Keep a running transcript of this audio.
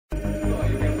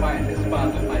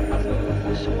Zombies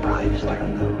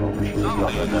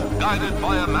guided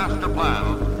by a master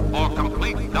plan for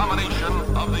complete domination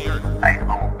of the Earth. I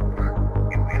hope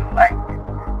you will like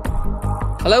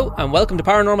it. Hello and welcome to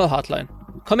Paranormal Hotline.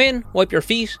 Come in, wipe your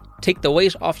feet, take the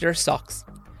weight off your socks.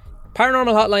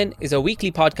 Paranormal Hotline is a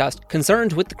weekly podcast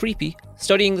concerned with the creepy,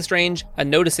 studying the strange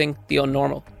and noticing the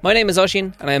unnormal. My name is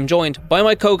Oisín and I am joined by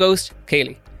my co-ghost,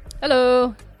 Kaylee.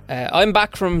 Hello. I'm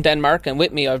back from Denmark and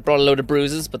with me I've brought a load of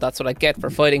bruises, but that's what I get for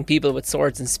fighting people with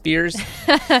swords and spears.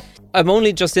 I'm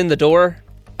only just in the door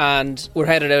and we're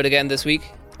headed out again this week.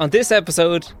 On this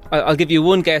episode, I'll give you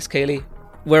one guess, Kaylee,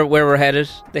 where we're headed.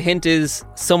 The hint is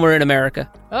somewhere in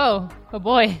America. Oh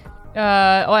boy.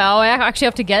 I actually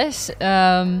have to guess.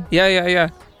 Yeah.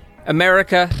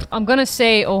 America. I'm gonna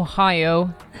say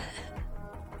Ohio.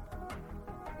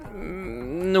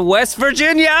 West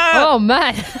Virginia! Oh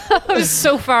man, I was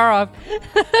so far off.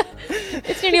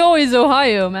 It's nearly always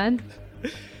Ohio, man.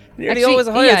 Nearly always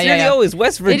Ohio. It's nearly always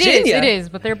West Virginia. It is,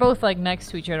 but they're both like next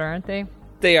to each other, aren't they?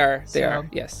 They are,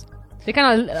 yes. They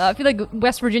kind of, I feel like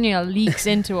West Virginia leaks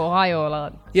into Ohio a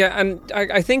lot. Yeah, and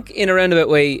I think in a roundabout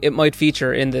way it might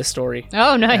feature in this story.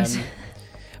 Oh, nice.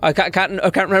 I can't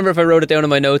remember if I wrote it down in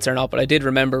my notes or not, but I did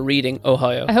remember reading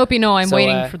Ohio. I hope you know I'm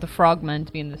waiting for the frogman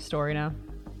to be in this story now.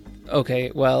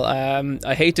 Okay, well,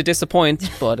 I hate to disappoint,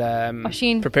 but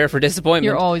Oisín, prepare for disappointment.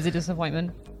 You're always a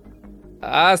disappointment.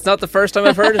 It's not the first time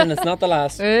I've heard it, and it's not the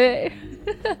last. It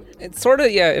sort of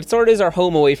is our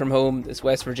home away from home, this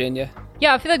West Virginia.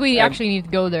 Yeah, I feel like we actually need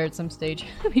to go there at some stage.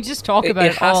 We just talk about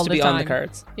it all the time. It has to be on the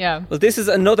cards. Yeah. Well, this is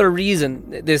another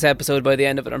reason, this episode, by the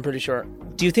end of it, I'm pretty sure.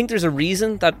 Do you think there's a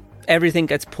reason that everything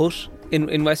gets put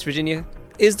in West Virginia?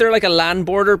 Is there like a land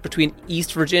border between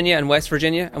East Virginia and West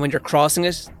Virginia, and when you're crossing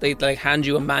it, they like hand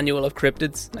you a manual of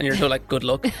cryptids, and you're so like, good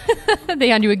luck? They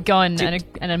hand you a gun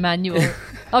and a manual.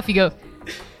 Off you go.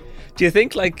 Do you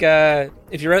think like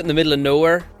if you're out in the middle of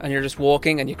nowhere and you're just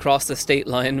walking and you cross the state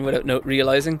line without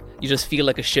realising, you just feel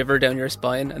like a shiver down your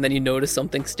spine and then you notice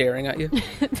something staring at you?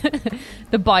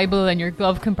 The Bible in your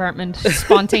glove compartment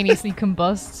spontaneously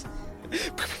combusts.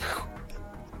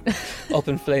 Up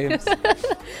in flames.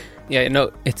 Yeah,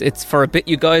 no, it's for a bit,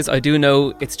 you guys. I do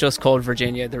know it's just called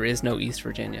Virginia. There is no East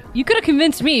Virginia. You could have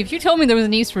convinced me. If you told me there was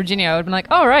an East Virginia, I would have been like,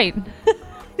 all right.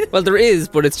 Well, there is,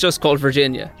 but it's just called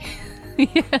Virginia.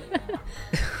 Yeah.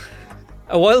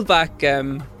 A while back,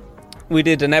 we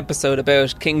did an episode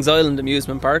about Kings Island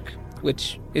Amusement Park,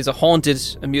 which is a haunted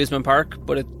amusement park,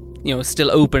 but it, is still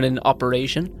open in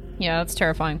operation. Yeah, that's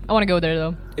terrifying. I want to go there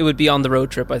though. It would be on the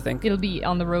road trip, I think. It'll be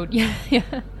on the road. Yeah.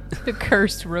 The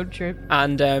cursed road trip.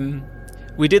 And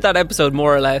we did that episode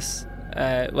more or less,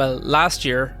 last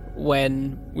year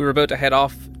when we were about to head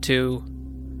off to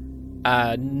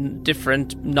a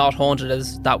different, not haunted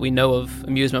as that we know of,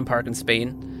 amusement park in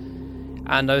Spain.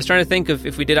 And I was trying to think of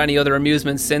if we did any other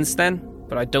amusements since then,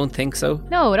 but I don't think so.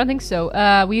 No, I don't think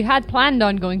so. We had planned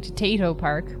on going to Tato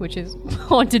Park, which is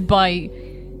haunted by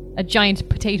a giant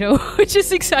potato, which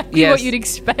is exactly what you'd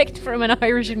expect from an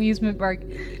Irish amusement park.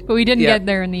 But we didn't get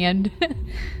there in the end.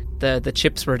 The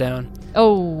chips were down.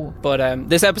 Oh. But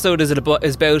this episode is about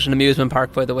an amusement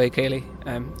park, by the way, Kaylee.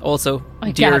 Also,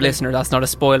 dear listener, that's not a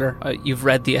spoiler. You've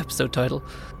read the episode title.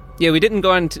 Yeah, we didn't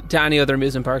go on to any other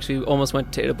amusement parks. We almost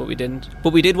went to Tato, but we didn't.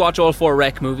 But we did watch all 4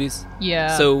 Rec movies.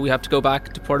 Yeah. So we have to go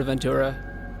back to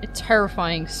Portaventura. A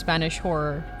terrifying Spanish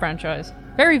horror franchise.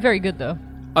 Very, very good, though.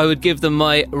 I would give them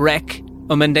my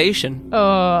recommendation.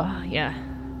 Oh, yeah.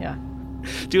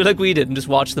 Do like we did and just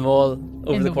watch them all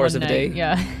over the course of a day.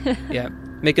 Yeah. Yeah.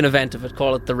 Make an event of it.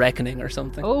 Call it The Reckoning or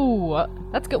something. Oh,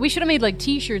 that's good. We should have made like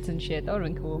t-shirts and shit. That would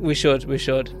have been cool. We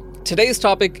should. Today's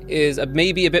topic is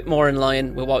maybe a bit more in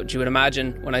line with what you would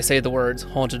imagine when I say the words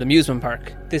haunted amusement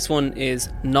park. This one is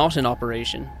not in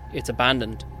operation. It's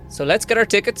abandoned. So let's get our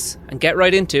tickets and get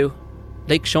right into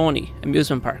Lake Shawnee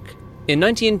Amusement Park. In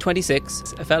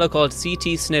 1926, a fellow called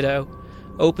C.T. Snidow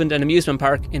opened an amusement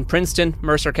park in Princeton,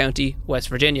 Mercer County, West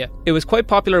Virginia. It was quite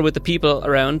popular with the people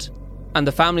around and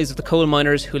the families of the coal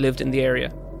miners who lived in the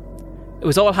area. It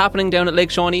was all happening down at Lake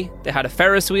Shawnee. They had a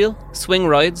Ferris wheel, swing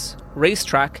rides,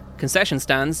 racetrack, concession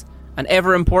stands, an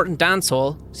ever-important dance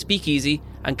hall, speakeasy,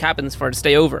 and cabins for to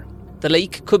stay over. The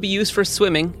lake could be used for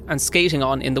swimming and skating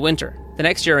on in the winter. The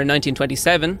next year in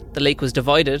 1927, the lake was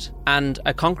divided and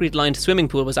a concrete-lined swimming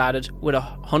pool was added with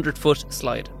a 100-foot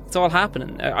slide. It's all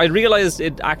happening. I realised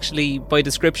it actually, by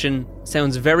description,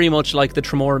 sounds very much like the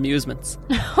Tremor Amusements.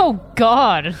 Oh,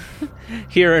 God.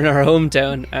 Here in our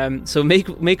hometown. So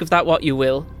make of that what you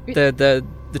will. The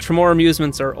The Tremor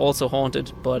amusements are also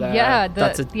haunted, but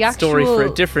that's a story for a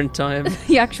different time.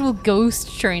 The actual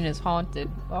ghost train is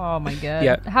haunted. Oh my god.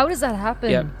 Yeah. How does that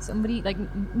happen? Yeah. Somebody, like,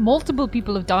 multiple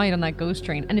people have died on that ghost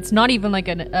train, and it's not even like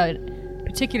a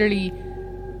particularly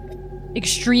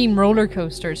extreme roller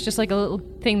coaster. It's just like a little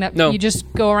thing that you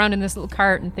just go around in this little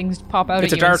cart and things pop out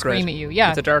at you and scream at you.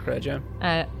 Yeah. It's a dark ride, yeah.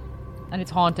 And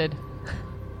it's haunted.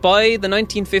 By the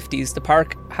 1950s, the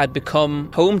park had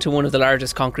become home to one of the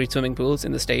largest concrete swimming pools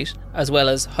in the state, as well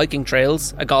as hiking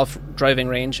trails, a golf driving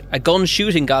range, a gun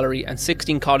shooting gallery, and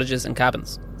 16 cottages and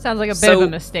cabins. Sounds like a bit of a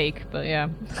mistake, but yeah.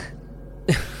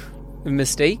 A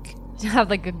mistake? To have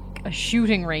like a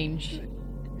shooting range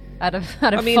at a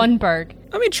fun park.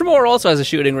 I mean, Tremor also has a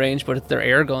shooting range, but they're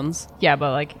air guns. Yeah,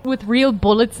 but like with real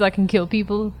bullets that can kill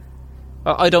people.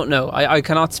 I don't know. I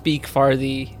cannot speak for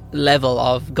the level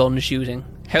of gun shooting.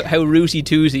 How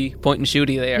rooty-tooty,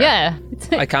 point-and-shooty they are. Yeah.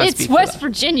 I can't speak for that. It's West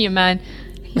Virginia, man.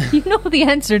 You know the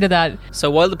answer to that.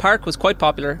 So while the park was quite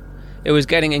popular, it was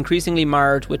getting increasingly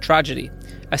marred with tragedy.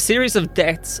 A series of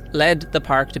deaths led the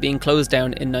park to being closed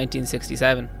down in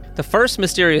 1967. The first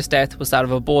mysterious death was that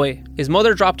of a boy. His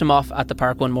mother dropped him off at the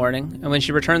park one morning, and when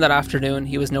she returned that afternoon,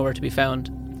 he was nowhere to be found.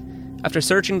 After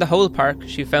searching the whole park,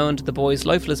 she found the boy's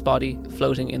lifeless body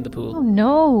floating in the pool. Oh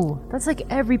no, that's like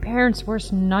every parent's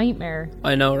worst nightmare.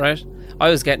 I know, right? I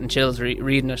was getting chills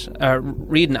reading it,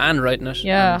 reading and writing it.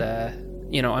 Yeah.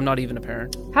 And, I'm not even a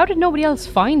parent. How did nobody else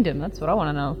find him? That's what I want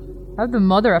to know. How did the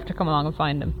mother have to come along and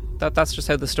find him? That's just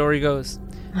how the story goes.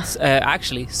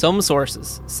 Actually, some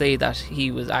sources say that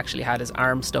he was actually had his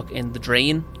arm stuck in the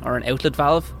drain or an outlet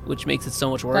valve, which makes it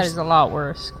so much worse. That is a lot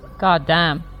worse. God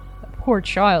damn. That poor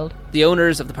child. The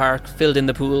owners of the park filled in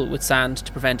the pool with sand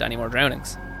to prevent any more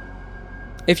drownings.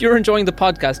 If you're enjoying the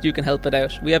podcast, you can help it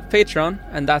out. We have Patreon,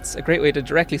 and that's a great way to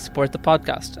directly support the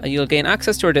podcast. And you'll gain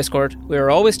access to our Discord. We are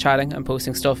always chatting and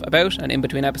posting stuff about and in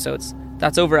between episodes.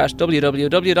 That's over at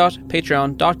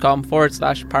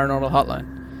www.patreon.com/paranormal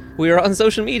hotline. We are on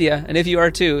social media, and if you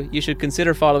are too, you should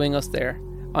consider following us there.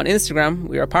 On Instagram,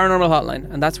 we are Paranormal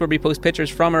Hotline, and that's where we post pictures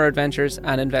from our adventures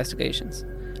and investigations.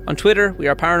 On Twitter, we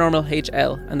are Paranormal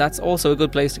HL, and that's also a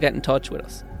good place to get in touch with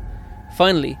us.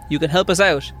 Finally, you can help us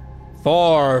out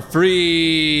for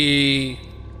free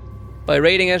by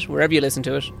rating it wherever you listen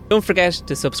to it. Don't forget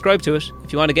to subscribe to it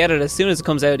if you want to get it as soon as it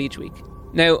comes out each week.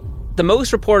 Now, the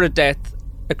most reported death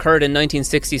occurred in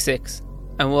 1966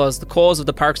 and was the cause of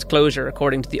the park's closure,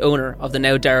 according to the owner of the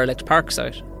now derelict park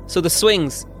site. So the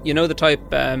swings, you know the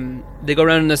type, they go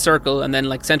around in a circle and then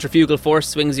like centrifugal force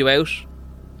swings you out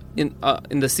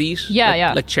in the seat.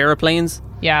 Yeah. Like chairplanes.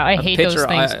 Yeah, I hate those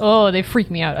things. They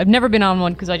freak me out. I've never been on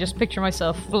one because I just picture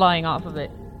myself flying off of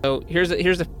it. So here's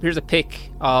a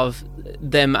pic of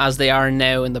them as they are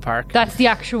now in the park. That's the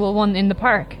actual one in the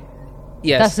park.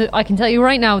 Yes. I can tell you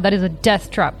right now, that is a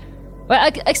death trap.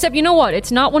 Well, except, you know what?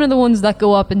 It's not one of the ones that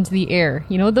go up into the air.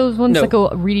 You know those ones that go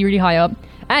really, really high up?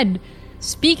 And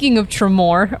speaking of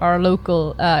Tremor, our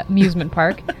local amusement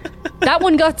park, that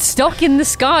one got stuck in the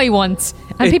sky once.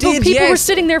 And people were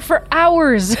sitting there for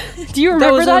hours. Do you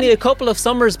remember that? That was only a couple of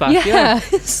summers back, yeah.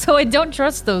 So I don't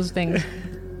trust those things.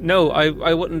 No,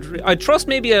 I wouldn't. I'd trust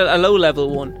maybe a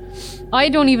low-level one. I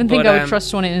don't even think I would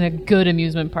trust one in a good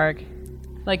amusement park.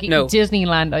 Like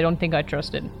Disneyland, I don't think I'd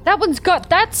trust it.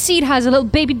 That seat has a little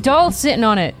baby doll sitting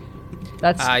on it.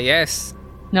 That's yes.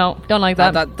 No, don't like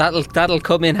that. That'll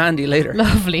come in handy later.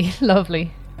 Lovely,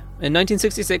 lovely. In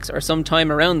 1966 or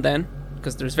sometime around then,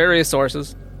 because there's various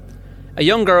sources, a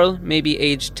young girl, maybe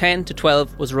aged 10 to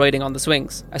 12, was riding on the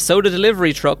swings. A soda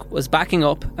delivery truck was backing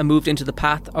up and moved into the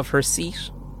path of her seat,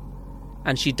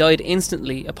 and she died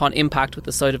instantly upon impact with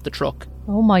the side of the truck.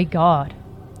 Oh my god.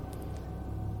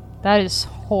 That is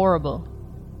horrible.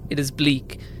 It is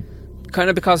bleak. Kind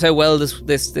of because how well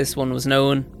this one was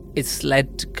known, it's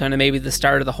led to kind of maybe the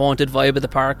start of the haunted vibe of the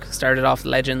park, started off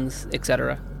legends,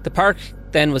 etc. The park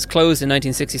then was closed in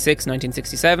 1966,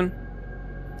 1967.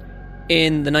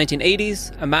 In the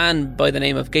 1980s, a man by the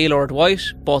name of Gaylord White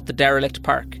bought the derelict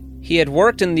park. He had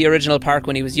worked in the original park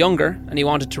when he was younger, and he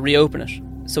wanted to reopen it.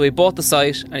 So he bought the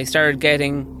site, and he started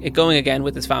getting it going again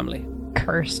with his family.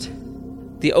 Cursed.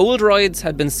 The old rides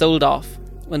had been sold off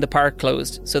when the park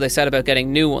closed, so they set about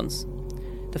getting new ones.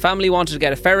 The family wanted to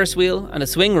get a Ferris wheel and a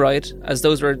swing ride, as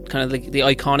those were kind of the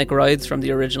iconic rides from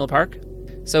the original park.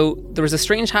 So there was a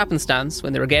strange happenstance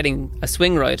when they were getting a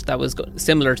swing ride that was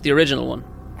similar to the original one.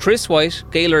 Chris White,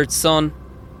 Gaylord's son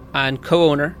and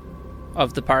co-owner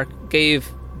of the park, gave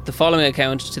the following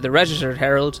account to the Registered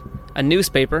Herald, a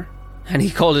newspaper, and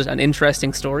he called it an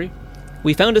interesting story.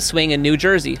 "We found a swing in New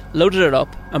Jersey, loaded it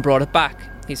up and brought it back,"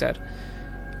 he said.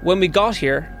 When we got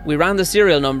here, we ran the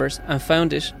serial numbers and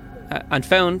found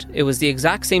it was the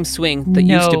exact same swing that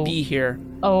used to be here.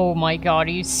 Oh my god,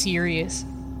 are you serious?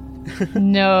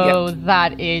 No, Yep.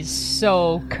 that is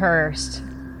so cursed.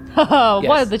 What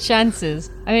are the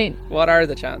chances? I mean, What are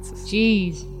the chances?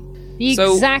 jeez. The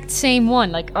So- exact same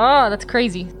one. Like, oh, that's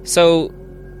crazy. So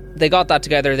they got that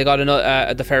together. They got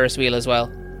the Ferris wheel as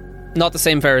well. Not the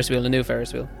same Ferris wheel, a new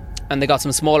Ferris wheel. And they got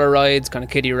some smaller rides, kind of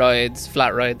kiddie rides,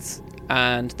 flat rides.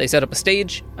 And they set up a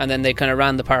stage, and then they kind of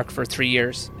ran the park for 3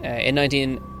 years. In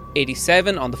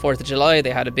 1987, on the 4th of July,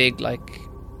 they had a big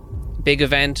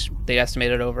event. They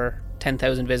estimated over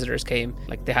 10,000 visitors came.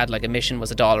 Like, they had admission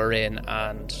was $1 in,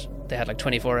 and they had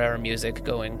 24-hour music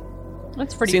going.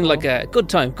 That's pretty Seemed cool. like a good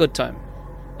time.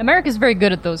 America's very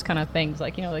good at those kind of things,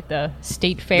 like the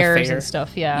state fairs fair. and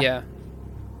stuff. Yeah. Yeah.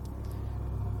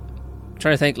 I'm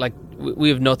trying to think, we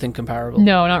have nothing comparable.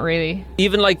 No, not really.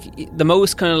 Even the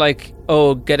most kind of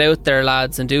oh, get out there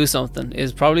lads and do something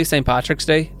is probably St. Patrick's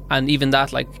Day, and even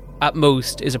that at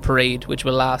most is a parade which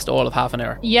will last all of half an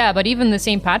hour. Yeah, but even the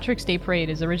St. Patrick's Day parade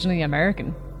is originally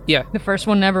American. Yeah. The first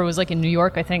one ever was in New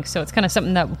York, I think. So it's kind of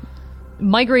something that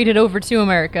migrated over to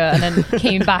America and then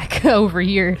came back over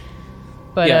here.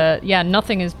 But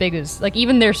nothing as big as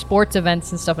even their sports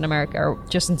events and stuff in America are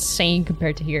just insane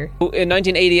compared to here. In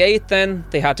 1988 then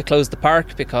they had to close the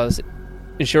park because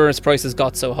insurance prices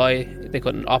got so high they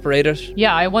couldn't operate it.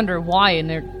 Yeah, I wonder why.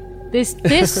 And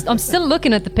this I'm still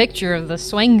looking at the picture of the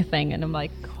swing thing, and I'm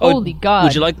like, holy god.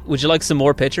 Would you like some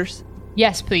more pictures?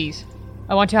 Yes, please.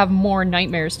 I want to have more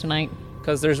nightmares tonight.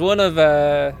 Because there's one of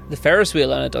the Ferris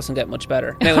wheel, and it doesn't get much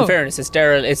better. Now, in fairness, it's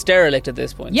derelict at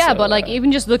this point. Yeah, so, but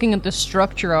even just looking at the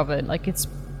structure of it,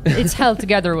 it's held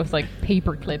together with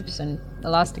paper clips and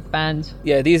elastic bands.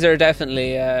 yeah, these are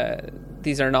definitely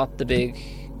these are not the big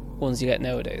ones you get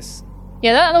nowadays.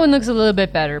 Yeah, that one looks a little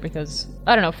bit better because,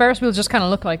 I don't know, Ferris wheels just kind of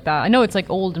look like that. I know it's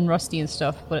old and rusty and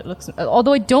stuff, but it looks...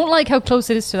 Although I don't like how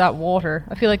close it is to that water.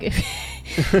 I feel like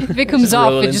if it comes Just off,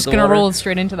 roll it's just into the going to water. roll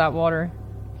straight into that water.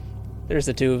 There's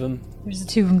the two of them. There's the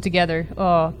two of them together.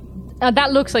 Oh,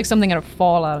 that looks like something out of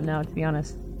Fallout now, to be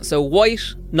honest. So White,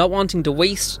 not wanting to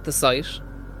waste the site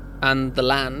and the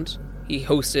land, he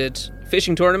hosted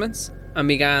fishing tournaments and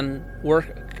began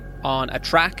work on a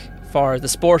track for the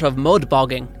sport of mud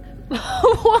bogging.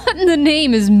 What in the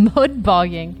name is mud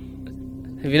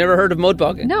bogging? Have you never heard of mud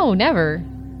bogging? No, never.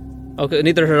 Okay,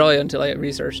 neither had I until I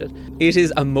researched it. It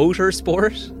is a motor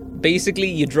sport. Basically,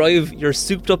 you drive your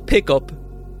souped up pickup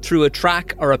through a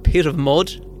track or a pit of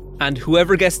mud, and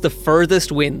whoever gets the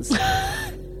furthest wins.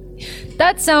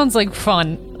 That sounds like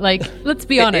fun. Let's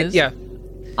be honest. Yeah.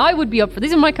 I would be up for...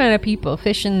 These are my kind of people,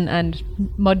 fishing and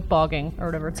mud bogging, or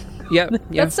whatever it's called. Yeah.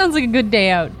 That sounds like a good day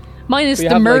out. Minus We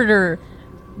the have, murder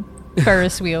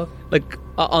Ferris wheel.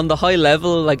 On the high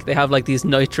level, they have these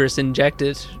nitrous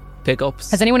injected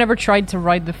pickups. Has anyone ever tried to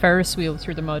ride the Ferris wheel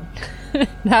through the mud?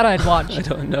 That I'd watch. I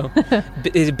don't know.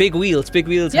 It's big wheels. Big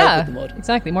wheels Yeah, help with the mud.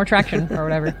 exactly. More traction or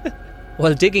whatever.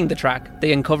 While digging the track,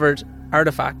 they uncovered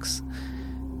artifacts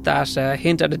that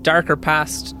hint at a darker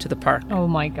past to the park. Oh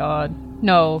my god.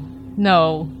 No.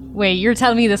 Wait, you're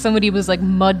telling me that somebody was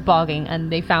mud bogging and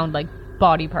they found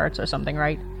body parts or something,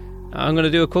 right? I'm going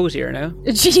to do a quote here now.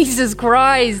 Jesus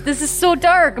Christ, this is so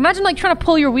dark. Imagine trying to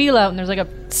pull your wheel out and there's a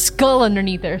skull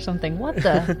underneath it or something. What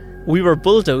the? We were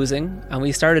bulldozing and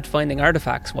we started finding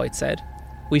artifacts, White said.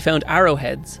 We found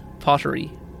arrowheads,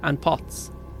 pottery, and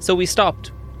pots. So we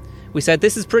stopped. We said,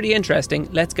 this is pretty interesting.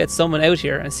 Let's get someone out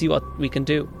here and see what we can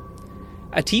do.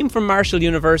 A team from Marshall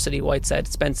University, White said,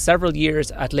 spent several years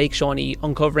at Lake Shawnee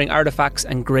uncovering artifacts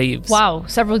and graves. Wow,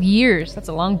 several years. That's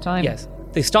a long time. Yes.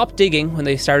 They stopped digging when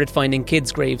they started finding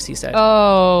kids' graves, he said.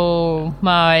 Oh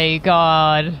my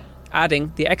god.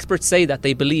 Adding, the experts say that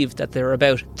they believe that there are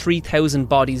about 3,000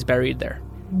 bodies buried there.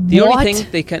 The only thing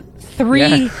they can...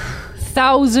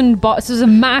 3,000 bodies. This is a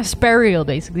mass burial,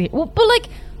 basically. But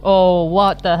oh,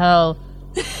 what the hell?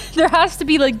 There has to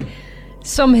be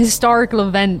some historical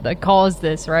event that caused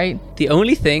this, right? The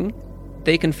only thing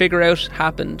they can figure out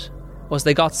happened was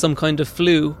they got some kind of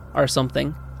flu or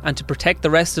something, and to protect the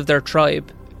rest of their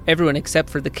tribe, everyone except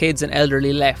for the kids and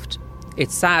elderly left.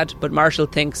 It's sad, but Marshall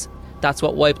thinks that's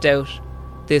what wiped out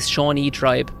this Shawnee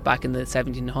tribe back in the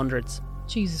 1700s.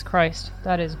 Jesus Christ,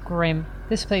 that is grim.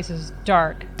 This place is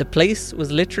dark. The place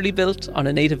was literally built on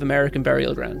a Native American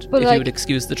burial ground, But if you would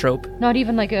excuse the trope. Not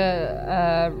even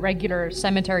a regular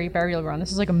cemetery burial ground.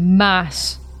 This is a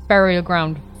mass burial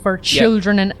ground for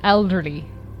children and elderly.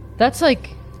 That's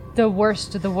the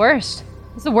worst of the worst.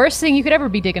 It's the worst thing you could ever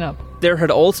be digging up. There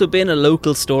had also been a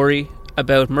local story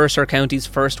about Mercer County's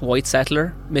first white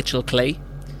settler, Mitchell Clay.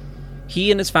 He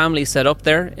and his family set up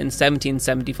there in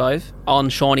 1775 on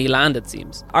Shawnee land, it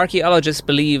seems. Archaeologists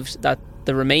believed that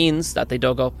the remains that they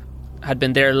dug up had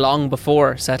been there long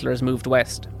before settlers moved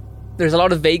west. There's a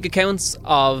lot of vague accounts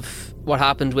of what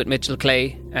happened with Mitchell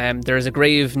Clay. There is a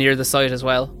grave near the site as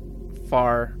well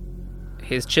for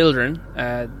his children.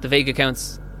 The vague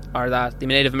accounts are that the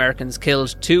Native Americans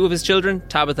killed 2 of his children,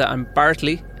 Tabitha and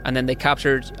Bartley, and then they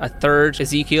captured a third,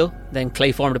 Ezekiel. Then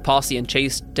Clay formed a posse and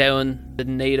chased down the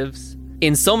natives.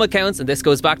 In some accounts, and this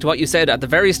goes back to what you said at the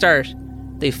very start,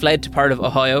 they fled to part of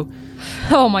Ohio.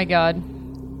 Oh my god.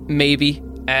 Maybe.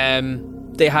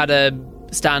 They had a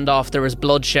standoff, there was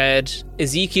bloodshed.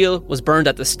 Ezekiel was burned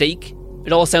at the stake.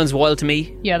 It all sounds wild to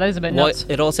me. Yeah, that is a bit nuts.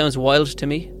 It all sounds wild to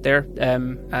me there.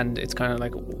 And it's kind of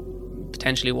like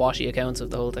potentially washy accounts of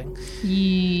the whole thing.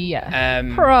 Yeah.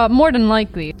 More than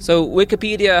likely. So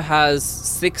Wikipedia has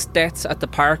 6 deaths at the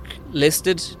park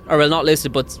listed. Or well, not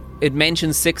listed, but it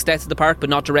mentions 6 deaths at the park, but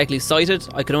not directly cited.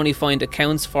 I could only find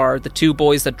accounts for the 2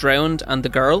 boys that drowned and the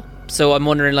girl. So I'm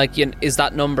wondering, like, is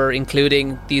that number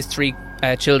including these 3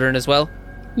 children as well?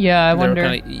 Yeah, I wonder.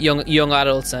 Kind of young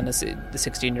adults and the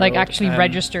 16-year-old. Like actually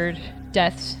registered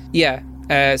deaths. Yeah.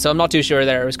 So I'm not too sure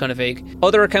there. It was kind of vague.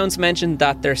 Other accounts mentioned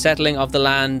that their settling of the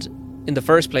land in the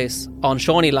first place on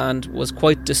Shawnee land was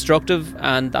quite destructive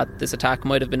and that this attack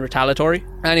might have been retaliatory.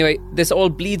 Anyway, this all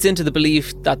bleeds into the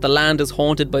belief that the land is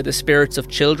haunted by the spirits of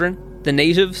children, the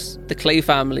natives, the Clay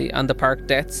family and the park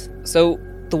deaths. So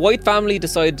the White family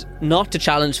decide not to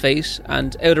challenge fate,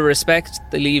 and out of respect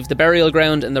they leave the burial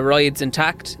ground and the rides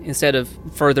intact instead of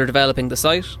further developing the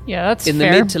site. Yeah, that's in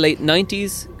fair. the mid to late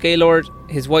 90s, Gaylord,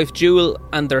 his wife Jewel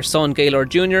and their son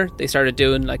Gaylord Jr., they started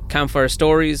doing like campfire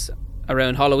stories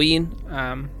around Halloween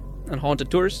and haunted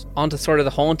tours onto sort of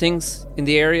the hauntings in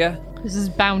the area. This is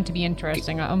bound to be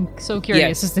interesting. I'm so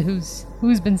curious as to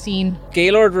who's been seen.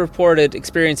 Gaylord reported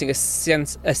experiencing a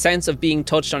sense of being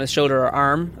touched on his shoulder or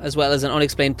arm, as well as an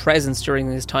unexplained presence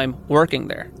during his time working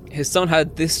there. His son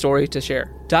had this story to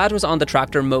share. Dad was on the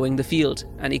tractor mowing the field,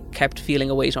 and he kept feeling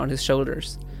a weight on his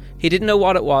shoulders. He didn't know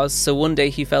what it was, so one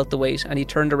day he felt the weight and he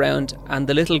turned around and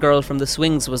the little girl from the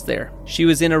swings was there. She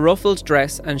was in a ruffled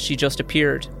dress and she just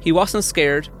appeared. He wasn't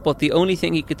scared, but the only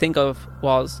thing he could think of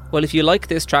was, well, if you like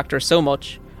this tractor so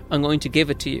much, I'm going to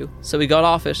give it to you. So he got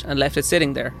off it and left it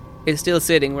sitting there. It's still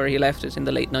sitting where he left it in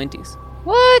the late 90s.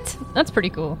 What? That's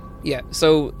pretty cool. Yeah,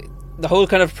 so the whole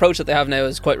kind of approach that they have now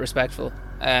is quite respectful,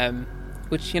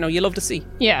 which, you know, you love to see.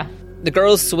 Yeah. The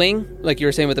girl's swing, like you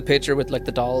were saying with the picture with like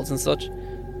the dolls and such,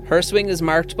 her swing is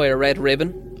marked by a red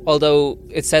ribbon, although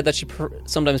it's said that she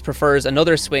sometimes prefers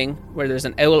another swing where there's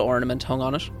an owl ornament hung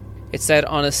on it. It said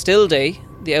on a still day,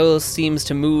 the owl seems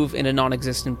to move in a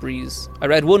non-existent breeze. I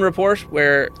read one report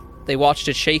where they watched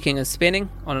it shaking and spinning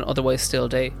on an otherwise still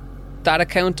day. That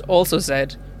account also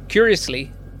said,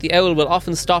 curiously, the owl will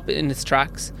often stop in its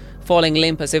tracks, falling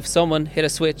limp as if someone hit a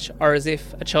switch or as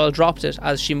if a child dropped it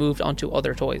as she moved onto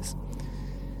other toys.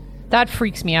 That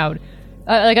freaks me out.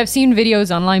 Like, I've seen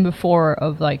videos online before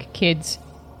of like kids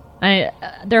and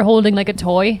they're holding like a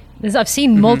toy. I've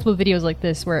seen multiple videos like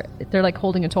this where they're like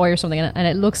holding a toy or something and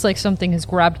it looks like something has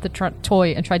grabbed the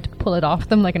toy and tried to pull it off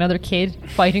them, like another kid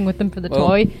fighting with them for the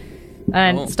toy.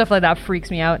 And stuff like that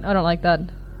freaks me out. I don't like that.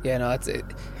 Yeah, no, that's it.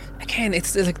 Again,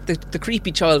 it's like the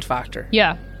creepy child factor.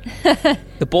 Yeah.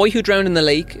 The boy who drowned in the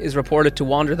lake is reported to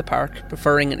wander the park,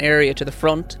 preferring an area to the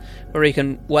front where he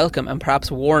can welcome and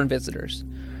perhaps warn visitors.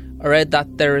 I read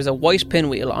that there is a white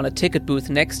pinwheel on a ticket booth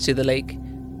next to the lake,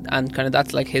 and kind of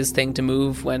that's like his thing to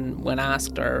move when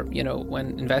asked or, you know,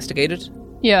 when investigated.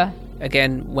 Yeah.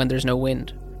 Again, when there's no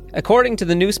wind. According to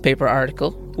the newspaper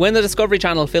article, when the Discovery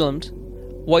Channel filmed,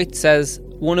 White says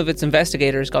one of its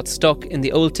investigators got stuck in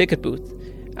the old ticket booth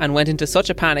and went into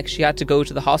such a panic she had to go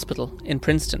to the hospital in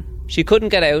Princeton. She couldn't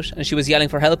get out and she was yelling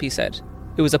for help, he said.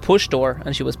 It was a push door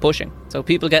and she was pushing. So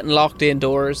people getting locked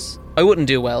indoors, I wouldn't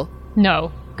do well.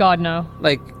 No. God, no.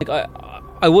 Like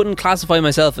I wouldn't classify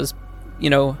myself as, you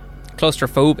know,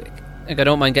 claustrophobic. Like, I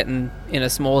don't mind getting in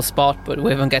a small spot, but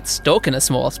if I get stuck in a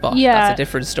small spot, that's a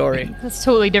different story. That's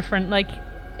totally different. Like,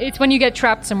 it's when you get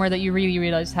trapped somewhere that you really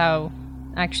realise how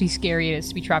actually scary it is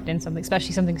to be trapped in something,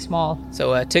 especially something small.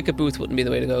 So a ticket booth wouldn't be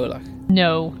the way to go, like.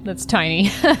 No, that's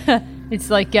tiny. It's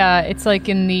like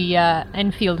in the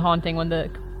Enfield haunting when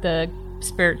the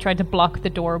spirit tried to block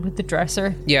the door with the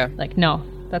dresser. Yeah. Like, no,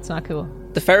 that's not cool.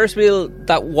 The Ferris wheel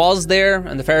that was there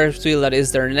and the Ferris wheel that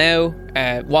is there now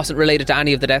wasn't related to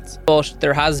any of the deaths, but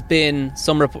there has been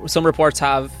some reports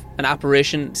have an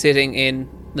apparition sitting in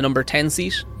the number 10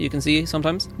 seat, you can see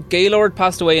sometimes. Gaylord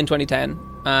passed away in 2010.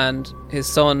 and his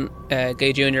son,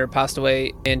 Gay Jr., passed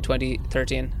away in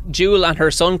 2013. Jewel and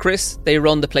her son, Chris, they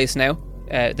run the place now.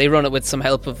 They run it with some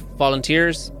help of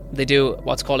volunteers. They do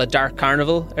what's called a dark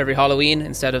carnival every Halloween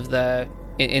instead of the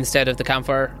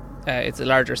campfire. It's a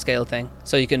larger scale thing,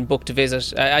 so you can book to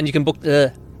visit, and you can book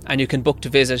to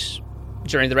visit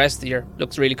during the rest of the year.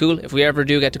 Looks really cool. If we ever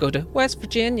do get to go to West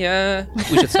Virginia,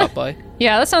 we should stop by.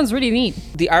 Yeah, that sounds really neat.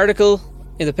 The article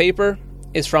in the paper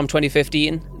is from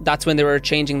 2015. That's when they were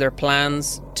changing their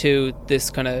plans to this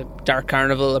kind of dark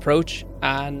carnival approach.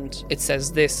 And it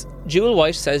says this: Jewel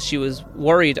White says she was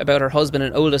worried about her husband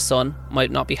and oldest son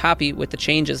might not be happy with the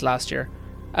changes last year,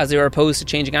 as they were opposed to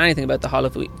changing anything about the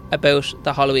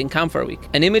Halloween campfire week.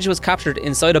 An image was captured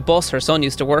inside a bus her son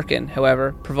used to work in,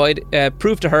 however,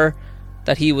 proved to her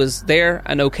that he was there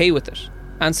and okay with it.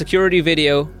 And security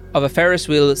video of a Ferris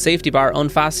wheel safety bar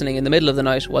unfastening in the middle of the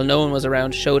night while no one was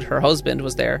around showed her husband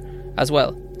was there as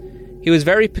well. He was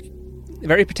very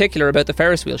particular about the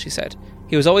Ferris wheel, she said.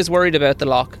 He was always worried about the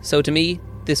lock, so to me,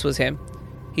 this was him.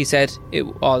 He said it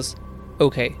was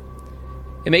okay.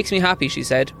 It makes me happy, she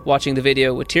said, watching the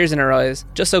video with tears in her eyes,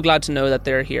 just so glad to know that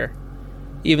they're here.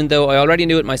 Even though I already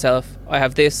knew it myself, I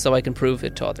have this so I can prove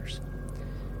it to others.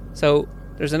 So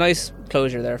there's a nice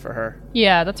closure there for her.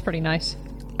 Yeah, that's pretty nice.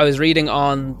 I was reading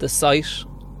on the site,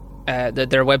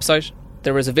 their website,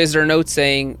 there was a visitor note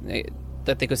saying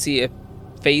that they could see a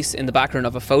face in the background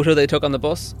of a photo they took on the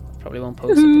bus. Probably won't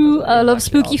post it. Ooh, I love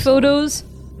spooky photos.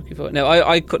 Now,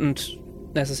 I couldn't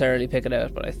necessarily pick it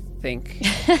out, but I think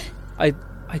I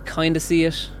kind of see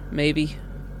it, maybe.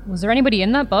 Was there anybody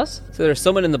in that bus? So there's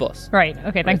someone in the bus. Right,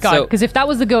 okay, thank God. Because if that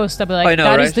was the ghost, I'd be like,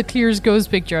 that is the clearest ghost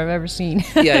picture I've ever seen.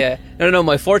 Yeah. No,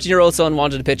 my 14-year-old son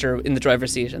wanted a picture in the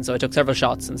driver's seat, and so I took several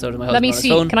shots, and so did my husband. Let me on his see.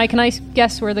 phone. Can I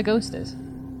guess where the ghost is?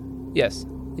 Yes,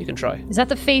 you can try. Is that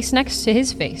the face next to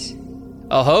his face?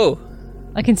 Oh ho!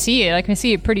 I can see it. I can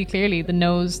see it pretty clearly. The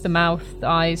nose, the mouth, the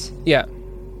eyes. Yeah.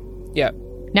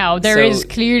 Now, there is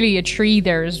clearly a tree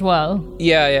there as well.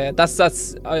 Yeah. That's.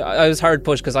 I was hard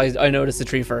pushed because I noticed the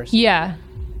tree first. Yeah.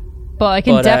 But I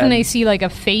can definitely see like a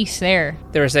face there.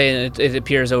 They were saying it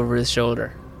appears over his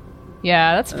shoulder.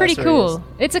 Yeah, that's pretty cool.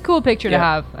 It's a cool picture to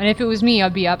have. And if it was me,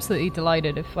 I'd be absolutely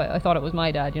delighted if I thought it was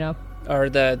my dad, you know? Or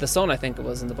the son, I think it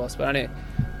was in the bus. But anyway,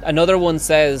 another one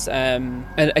says, and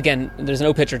again, there's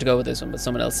no picture to go with this one, but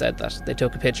someone else said that they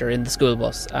took a picture in the school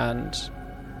bus, and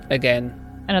again,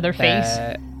 another face.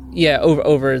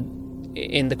 Over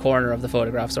in the corner of the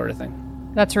photograph, sort of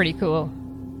thing. That's really cool.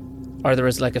 Or there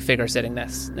was like a figure sitting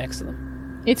next to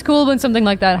them. It's cool when something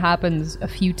like that happens a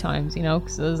few times, you know,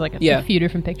 because there's like a few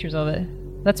different pictures of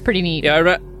it. That's pretty neat.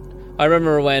 Yeah, I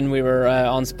remember when we were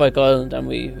on Spike Island and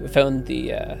we found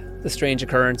the strange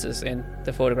occurrences in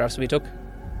the photographs we took.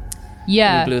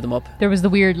 Yeah. We blew them up. There was the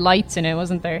weird lights in it,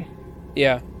 wasn't there?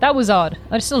 Yeah. That was odd.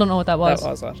 I still don't know what that was. That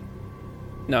was odd.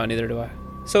 No, neither do I.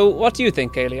 So what do you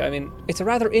think, Kaylee? I mean, it's a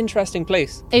rather interesting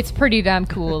place. It's pretty damn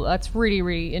cool. That's really,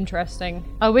 really interesting.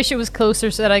 I wish it was closer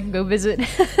so that I could go visit.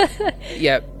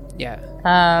 Yeah.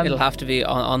 It'll have to be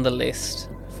on the list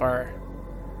for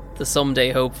the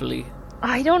someday, hopefully.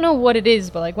 I don't know what it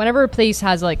is, but like whenever a place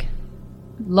has like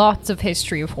lots of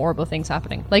history of horrible things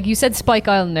happening. Like you said Spike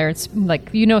Island there, it's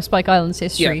like, you know, Spike Island's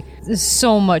history. Yeah. There's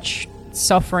so much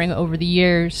suffering over the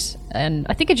years, and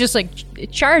I think it just like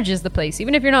it charges the place.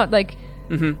 Even if you're not like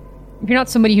if you're not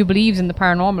somebody who believes in the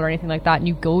paranormal or anything like that, and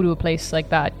you go to a place like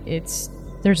that,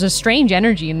 there's a strange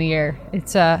energy in the air.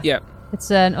 It's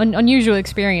an unusual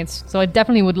experience. So I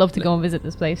definitely would love to go and visit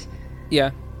this place.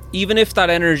 Yeah. Even if that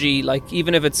energy, like,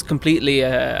 even if it's completely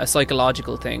a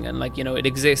psychological thing, and like, you know, it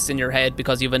exists in your head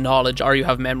because you have a knowledge or you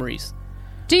have memories.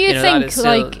 Do you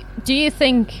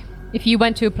think if you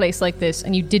went to a place like this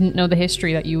and you didn't know the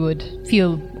history that you would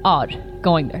feel odd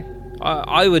going there?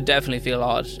 I would definitely feel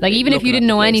odd. Like, even if you didn't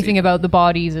know anything about the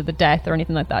bodies or the death or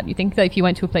anything like that, you think that if you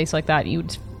went to a place like that,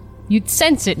 you'd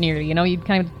sense it nearly, you know,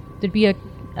 there'd be a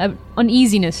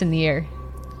uneasiness in the air.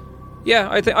 Yeah,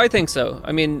 I think so.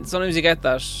 I mean, sometimes you get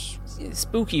that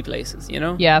spooky places, you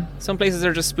know? Yeah. Some places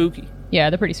are just spooky.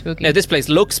 Yeah, they're pretty spooky. Now, this place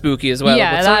looks spooky as well.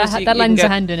 Yeah, that lends a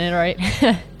hand in it,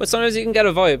 right? But sometimes you can get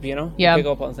a vibe, you know? Yeah. You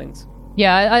pick up on things.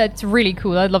 Yeah, it's really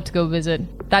cool. I'd love to go visit.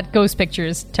 That ghost picture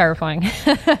is terrifying.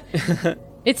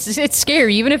 It's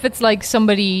scary, even if it's like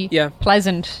somebody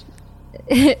pleasant,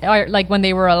 or like when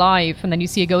they were alive, and then you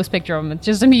see a ghost picture of them, it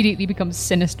just immediately becomes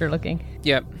sinister looking.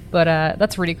 Yeah. But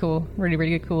that's really cool. Really,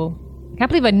 really cool. I can't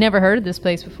believe I'd never heard of this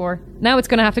place before. Now it's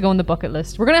going to have to go on the bucket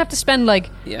list. We're going to have to spend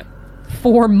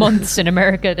 4 months in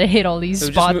America to hit all these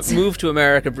spots. Just move to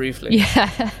America briefly.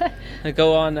 Yeah.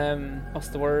 Go on, what's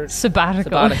the word?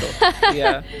 Sabbatical.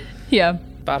 Yeah. Yeah.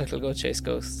 Sabbatical, go chase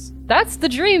ghosts. That's the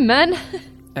dream, man.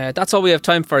 That's all we have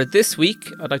time for this week.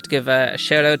 I'd like to give a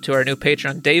shout out to our new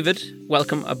patron, David.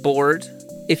 Welcome aboard.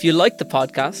 If you like the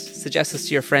podcast, suggest us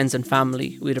to your friends and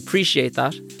family. We'd appreciate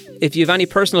that. If you have any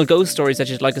personal ghost stories that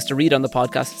you'd like us to read on the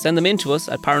podcast, send them in to us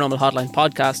at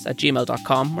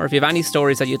paranormalhotlinepodcast@gmail.com. Or if you have any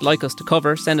stories that you'd like us to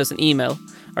cover, send us an email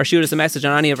or shoot us a message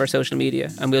on any of our social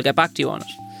media and we'll get back to you on it.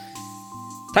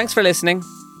 Thanks for listening.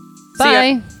 Bye.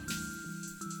 See ya.